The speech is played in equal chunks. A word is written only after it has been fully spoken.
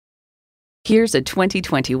Here's a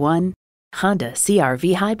 2021 Honda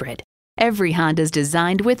CR-V Hybrid. Every Honda's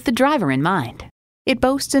designed with the driver in mind. It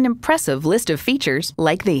boasts an impressive list of features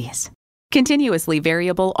like these: continuously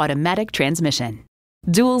variable automatic transmission,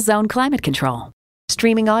 dual zone climate control,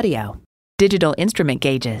 streaming audio, digital instrument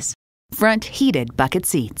gauges, front heated bucket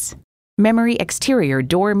seats, memory exterior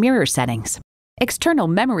door mirror settings, external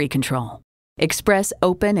memory control, express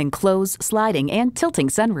open and close sliding and tilting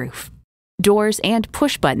sunroof, doors and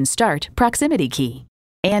push-button start proximity key,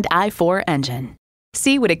 and i-4 engine.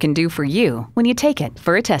 See what it can do for you when you take it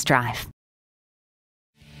for a test drive.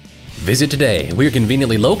 Visit today. We're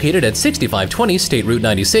conveniently located at 6520 State Route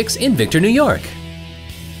 96 in Victor, New York.